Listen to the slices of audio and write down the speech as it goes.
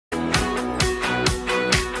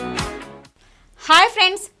Hi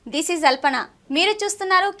friends, this is అల్పన. మీరు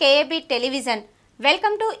చూస్తున్నారు KAB television.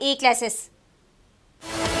 Welcome to ఈ క్లాసెస్.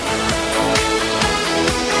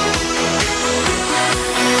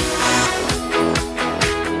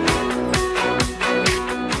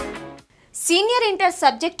 సీనియర్ ఇంటర్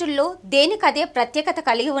సబ్జెక్టుల్లో దేనికదే ప్రత్యేకత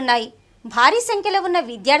కలిగి ఉన్నాయి. భారీ సంఖ్యలో ఉన్న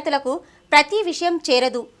విద్యార్థులకు ప్రతి విషయం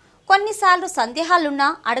చేరదు. కొన్నిసార్లు సందేహాలున్నా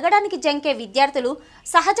అడగడానికి జంకే విద్యార్థులు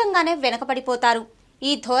సహజంగానే వెనకబడిపోతారు.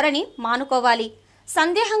 ఈ ధోరణి మానుకోవాలి.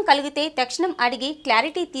 సందేహం కలిగితే తక్షణం అడిగి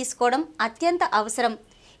క్లారిటీ తీసుకోవడం అత్యంత అవసరం.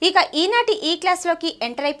 ఇక ఈనాటి ఈ క్లాస్లోకి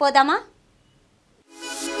ఎంటర్ అయిపోదామా?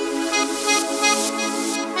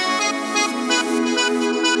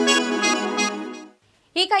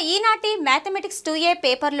 ఇక ఈనాటి mathematics 2A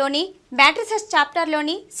పేపర్లోని matrices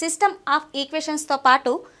చాప్టర్లోని system of ఈక్వేషన్స్తో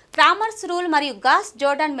పాటు క్రామర్స్ రూల్ మరియు గాస్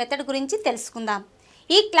జోర్డాన్ మెథడ్ గురించి తెలుసుకుందాం.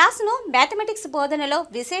 ఈ క్లాసును మ్యాథమెటిక్స్ బోధనలో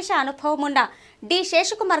విశేష అనుభవం ఉన్న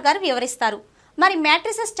శేషకుమార్ గారు వివరిస్తారు. మరి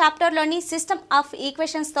మ్యాట్రిసెస్ చాప్టర్లోని సిస్టమ్ ఆఫ్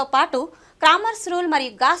ఈక్వేషన్స్తో పాటు క్రామర్స్ రూల్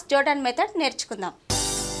మరియు గాస్ జోర్డాన్ మెథడ్ నేర్చుకుందాం.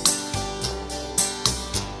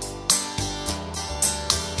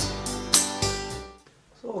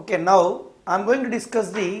 Okay, now I am going to discuss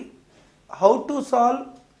the how to solve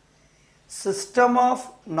system of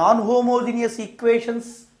non-homogeneous equations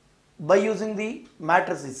by using the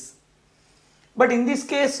matrices. But in this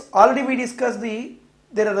case, already we discussed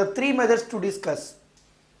there are the three methods to discuss.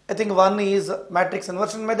 I think one is matrix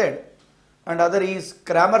inversion method, and other is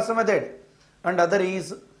Kramer's method, and other is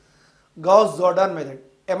Gauss-Jordan method.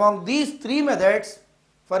 Among these three methods,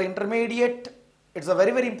 for intermediate, it's a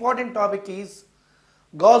very important topic is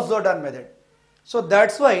Gauss-Jordan method. So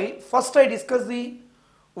that's why first I discuss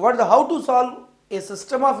how to solve a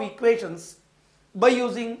system of equations by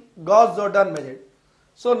using Gauss-Jordan method.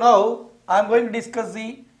 So now I am going to discuss the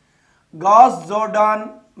Gauss-Jordan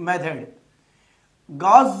method.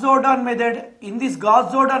 Gauss-Jordan method, in this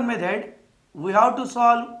Gauss-Jordan method we have to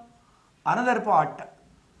solve another part.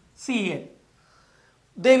 See here,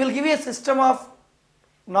 they will give you a system of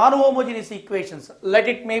non-homogeneous equations. Let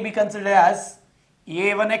it may be considered as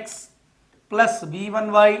a1x plus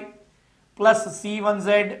b1y plus c1z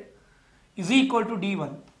is equal to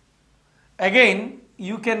d1. Again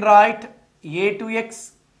you can write a2x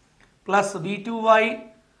plus b2y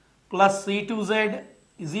plus c2z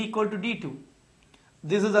is equal to d2.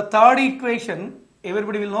 This is the third equation.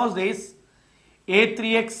 Everybody will know this.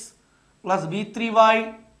 a3x plus b3y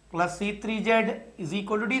plus c3z is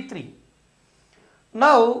equal to d3.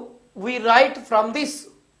 Now we write from this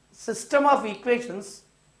system of equations,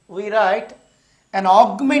 we write an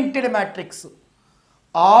augmented matrix.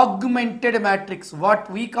 Augmented matrix. What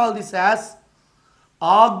we call this as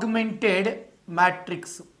augmented matrix.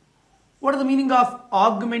 What is the meaning of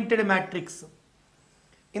augmented matrix?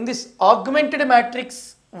 In this augmented matrix,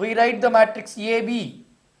 we write the matrix AB.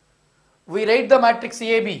 We write the matrix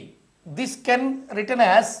AB. This can written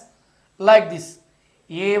as like this: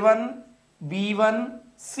 A1, B1,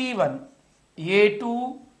 C1, A2,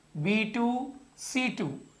 B2, C2,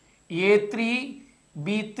 A3,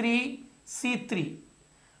 B3, C3.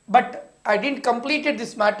 But I didn't completed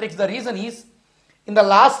this matrix. The reason is, in the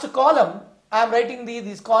last column I am writing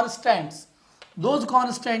these constants. Those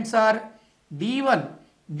constants are D1,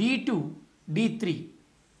 D2, D3.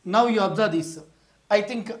 Now you observe this. I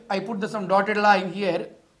think I put some dotted line here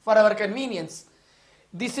for our convenience.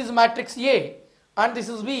 This is matrix A and this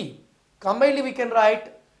is B. Combinedly we can write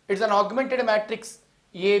it's an augmented matrix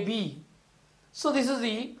AB. So this is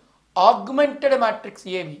the augmented matrix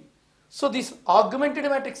AB. So this augmented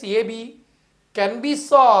matrix AB can be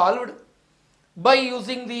solved by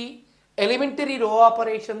using the elementary row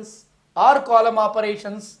operations or column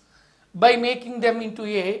operations, by making them into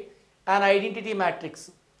an identity matrix.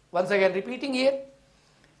 Once again repeating here,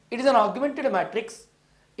 it is an augmented matrix.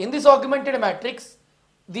 In this augmented matrix,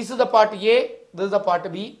 this is the part A, this is the part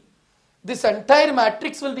B. This entire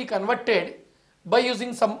matrix will be converted by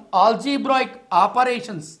using some algebraic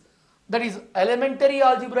operations, that is elementary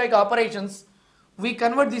algebraic operations. We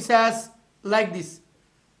convert this as like this: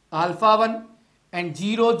 alpha 1 and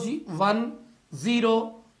 0, 1, 0,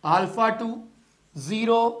 alpha 2,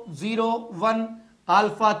 0, 0, 1,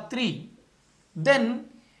 alpha 3. Then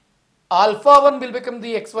alpha 1 will become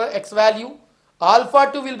the x value, alpha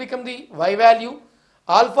 2 will become the y value,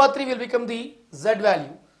 alpha 3 will become the z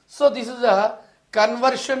value. So this is a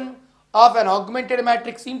conversion of an augmented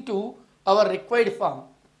matrix into our required form.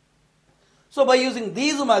 So by using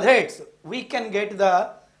these methods we can get the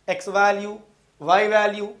x value, y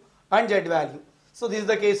value and z value. So this is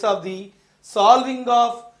the case of the solving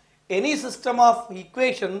of any system of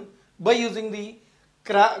equation by using the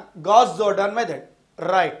Gauss-Jordan method.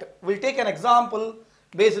 Right. We'll take an example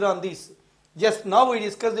based on this. Just now we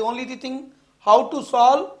discussed the only thing, how to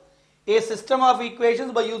solve a system of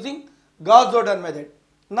equations by using Gauss-Jordan method.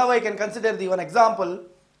 Now I can consider the one example.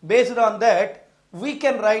 Based on that, we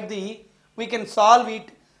can solve it.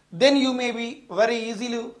 Then you may be very easy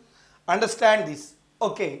to understand this.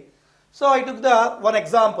 Okay. So I took the one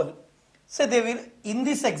example. So they will, in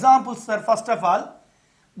this example, sir, first of all,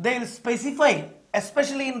 they will specify,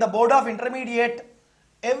 especially in the board of intermediate,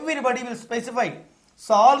 everybody will specify,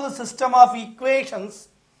 solve the system of equations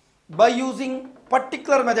by using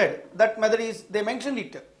particular method. That method is, they mentioned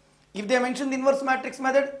it. If they mentioned the inverse matrix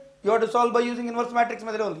method, you have to solve by using inverse matrix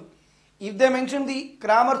method only. If they mention the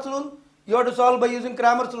Kramer's rule, you have to solve by using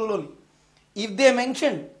Kramer's rule only. If they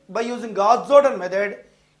mention by using Gauss-Jordan method,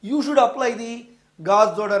 you should apply the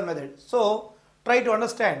Gauss-Jordan method. So try to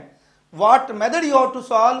understand what method you have to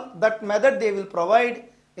solve. That method they will provide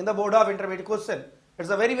in the board of intermediate question. It's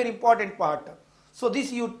a very important part. So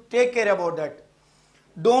this you take care about that.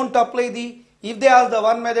 Don't apply the, if they ask the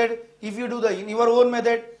one method, if you do the in your own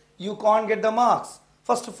method, you can't get the marks.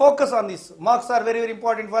 First focus on this. Marks are very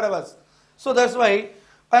important for us. So that's why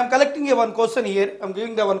I am collecting a one question here. I am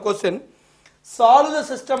giving the one question. Solve the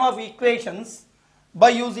system of equations by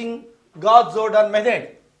using Gauss-Jordan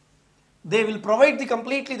method. They will provide the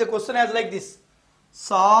completely the question as like this.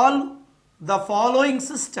 Solve the following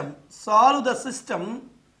system. Solve the system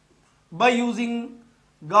by using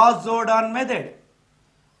Gauss-Jordan method.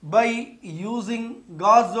 By using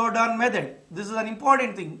Gauss-Jordan method. This is an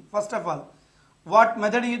important thing. First of all, what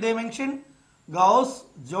method they mentioned?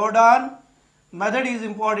 Gauss-Jordan method is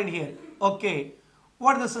important here. Okay.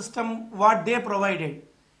 What the system, what they provided?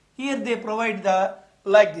 Here they provide the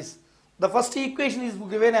like this. The first equation is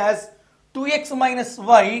given as 2x minus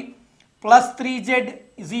y plus 3z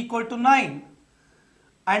is equal to 9.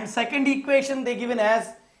 And second equation they given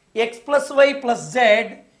as x plus y plus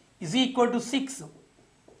z is equal to 6.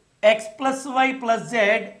 X plus y plus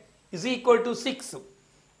z is equal to 6.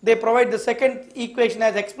 They provide the second equation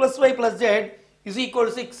as x plus y plus z is equal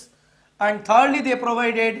to 6. And thirdly they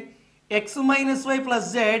provided x minus y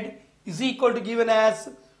plus z is equal to given as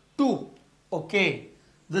 2. Okay.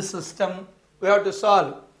 This system we have to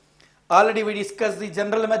solve. Already we discussed the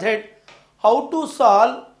general method. How to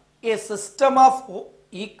solve a system of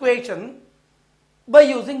equation by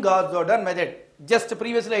using Gauss-Jordan method. Just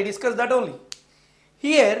previously I discussed that only.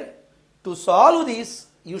 Here, to solve this,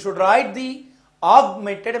 you should write the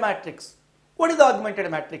augmented matrix. What is the augmented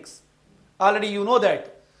matrix? Already you know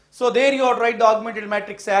that. So there you have to write the augmented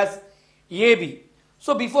matrix as AB.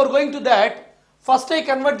 So before going to that, first I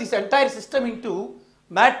convert this entire system into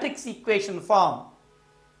matrix equation form.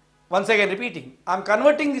 Once again repeating, I am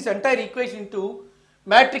converting this entire equation into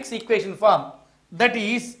matrix equation form. That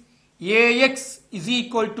is AX is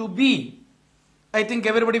equal to B. I think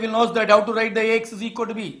everybody will know that how to write the AX is equal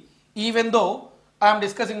to B. Even though I am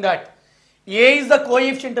discussing that. A is the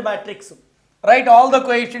coefficient matrix. Write all the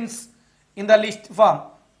coefficients in the list form.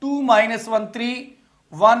 2 minus 1 3,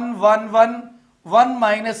 1 1 1, 1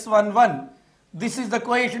 minus 1 1. This is the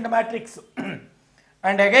coefficient matrix.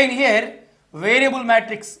 And again here variable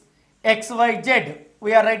matrix x y z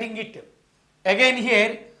we are writing it. Again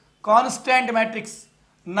here constant matrix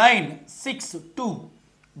 9 6 2.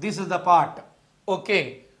 This is the part.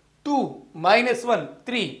 Okay. 2 minus 1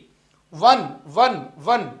 3, 1 1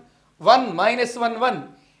 1, 1 minus 1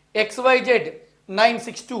 1, x y z 9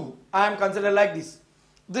 6 2. I am considered like this.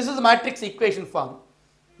 This is the matrix equation form.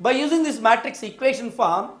 By using this matrix equation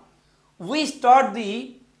form, we start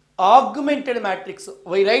the augmented matrix.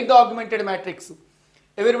 We write the augmented matrix.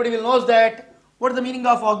 Everybody will know that. What is the meaning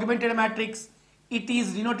of augmented matrix? It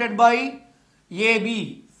is denoted by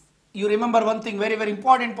AB. You remember one thing, very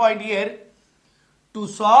important point here. To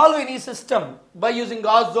solve any system by using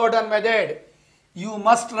Gauss-Jordan method, you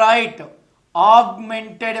must write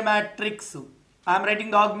augmented matrix. I am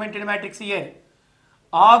writing the augmented matrix here.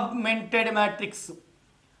 Augmented matrix.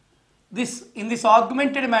 In this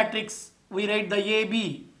augmented matrix, we write the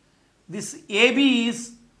AB. This AB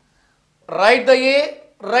is, write the A,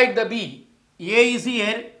 write the B. A is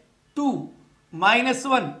here 2 minus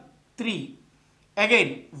 1 3.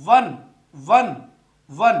 Again 1 1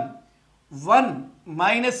 1, 1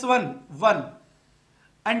 minus 1 1.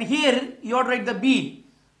 And here you have to write the B.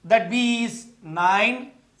 That B is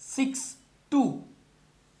 9 6 2.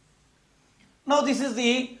 Now this is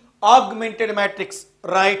the augmented matrix.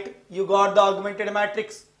 Right? You got the augmented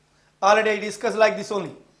matrix. Already I discussed like this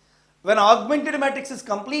only. When augmented matrix is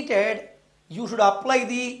completed, you should apply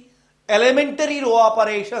the elementary row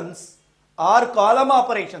operations or column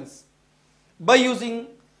operations by using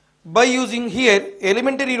by using here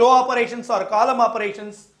elementary row operations or column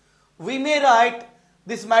operations, we may write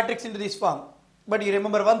this matrix into this form. But you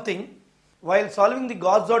remember one thing, while solving the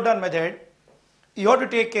Gauss-Jordan method, you have to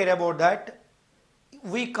take care about that.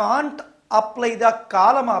 We can't apply the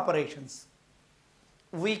column operations.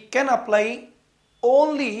 We can apply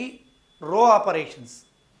only row operations.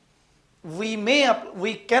 We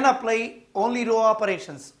can apply only row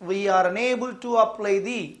operations. We are unable to apply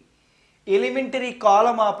the elementary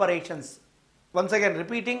column operations. Once again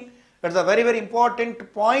repeating, that's a very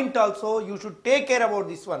important point also. You should take care about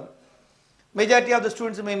this one. Majority of the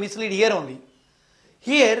students may mislead here only.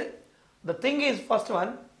 Here the thing is, first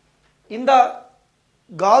one, in the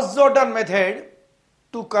Gauss-Jordan method,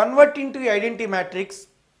 to convert into identity matrix,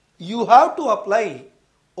 you have to apply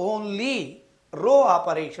only row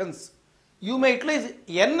operations. You may utilize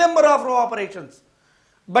n number of row operations,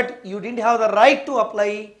 but you didn't have the right to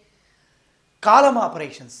apply column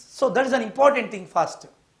operations. So that is an important thing first.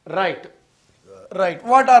 Right.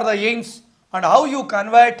 What are the aims and how you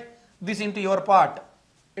convert this into your part?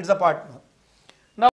 It's a part.